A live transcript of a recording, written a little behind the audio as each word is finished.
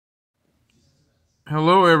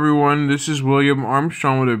Hello everyone, this is William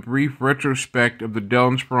Armstrong with a brief retrospect of the Dell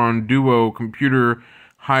Inspiron Duo computer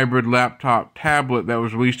hybrid laptop tablet that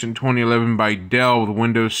was released in 2011 by Dell with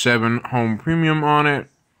Windows 7 Home Premium on it.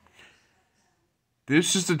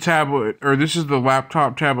 This is the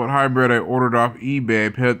laptop tablet hybrid I ordered off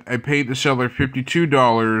eBay. I paid the seller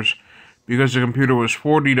 $52 because the computer was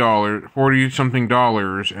 $40 something,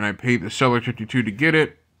 and I paid the seller $52 to get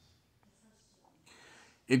it.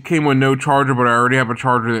 It came with no charger, but I already have a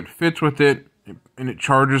charger that fits with it, and it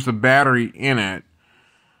charges the battery in it.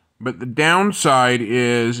 But the downside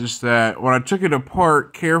is that when I took it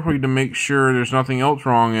apart carefully to make sure there's nothing else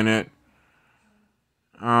wrong in it,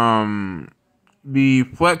 the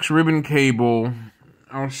flex ribbon cable,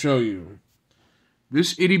 I'll show you.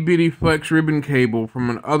 This itty-bitty flex ribbon cable from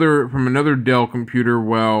another Dell computer,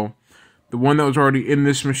 well, the one that was already in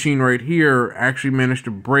this machine right here actually managed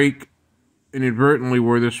to break inadvertently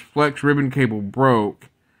where this flex ribbon cable broke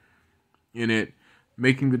in it,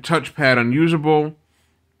 making the touchpad unusable.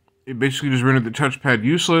 It basically just rendered the touchpad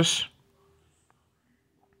useless.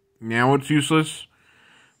 Now it's useless.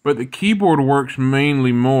 But the keyboard works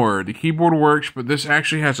mainly more. The keyboard works, but this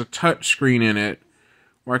actually has a touch screen in it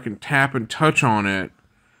where I can tap and touch on it.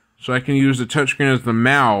 So I can use the touchscreen as the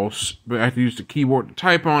mouse, but I have to use the keyboard to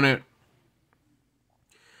type on it.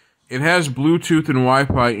 It has Bluetooth and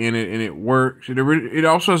Wi-Fi in it, and it works. It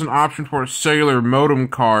also has an option for a cellular modem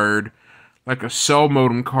card, like a cell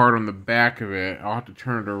modem card on the back of it. I'll have to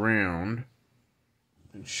turn it around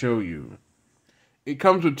and show you. It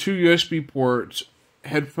comes with two USB ports, a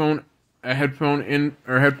headphone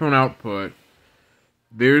output.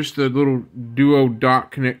 There's the little Duo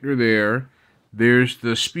dock connector there. There's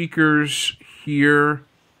the speakers here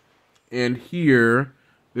and here.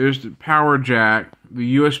 There's the power jack.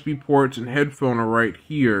 The USB ports and headphone are right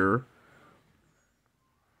here.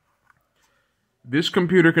 This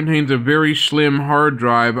computer contains a very slim hard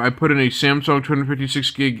drive. I put in a Samsung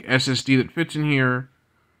 256 gig SSD that fits in here.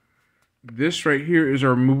 This right here is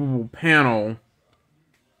our movable panel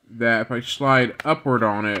that if I slide upward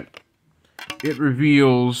on it, it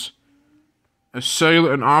reveals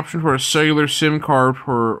an option for a cellular SIM card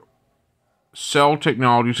for cell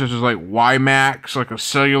technology such as like WiMAX, like a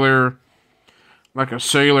cellular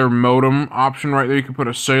modem option right there. You can put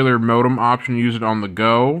a cellular modem option, use it on the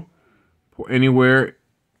go, anywhere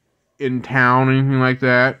in town, anything like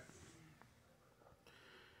that.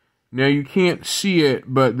 Now you can't see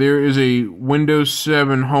it, but there is a Windows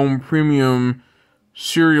 7 Home Premium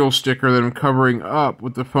serial sticker that I'm covering up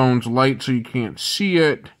with the phone's light so you can't see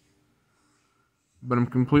it. But I'm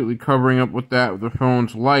completely covering up with that with the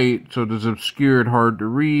phone's light, so it is obscured, hard to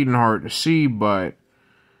read and hard to see, but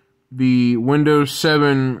the Windows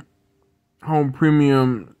 7 Home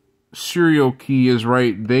Premium serial key is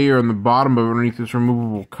right there on the bottom of it underneath this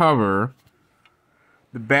removable cover.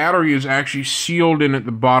 The battery is actually sealed in at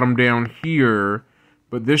the bottom down here,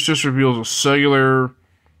 but this just reveals a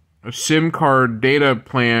SIM card data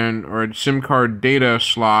plan, or a SIM card data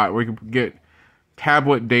slot where you can get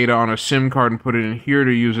tablet data on a SIM card and put it in here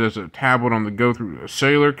to use as a tablet on the go through a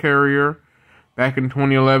cellular carrier back in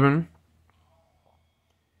 2011.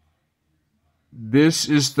 This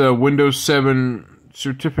is the Windows 7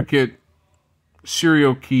 certificate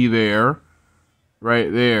serial key there,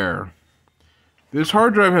 right there. This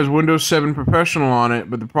hard drive has Windows 7 Professional on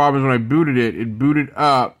it, but the problem is when I booted it, it booted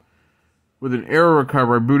up with an error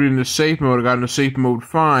recovery. I booted into safe mode, I got into safe mode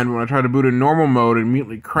fine. When I try to boot in normal mode, it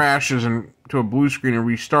immediately crashes into a blue screen and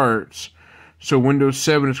restarts. So Windows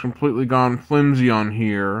 7 is completely gone flimsy on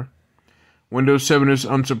here. Windows 7 is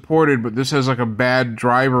unsupported, but this has like a bad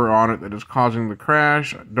driver on it that is causing the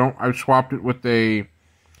crash. I've swapped it with a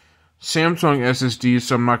Samsung SSD,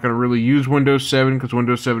 so I'm not going to really use Windows 7 because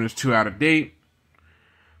Windows 7 is too out of date.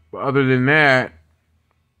 But other than that,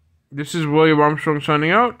 this is William Armstrong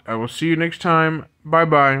signing out. I will see you next time.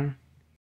 Bye-bye.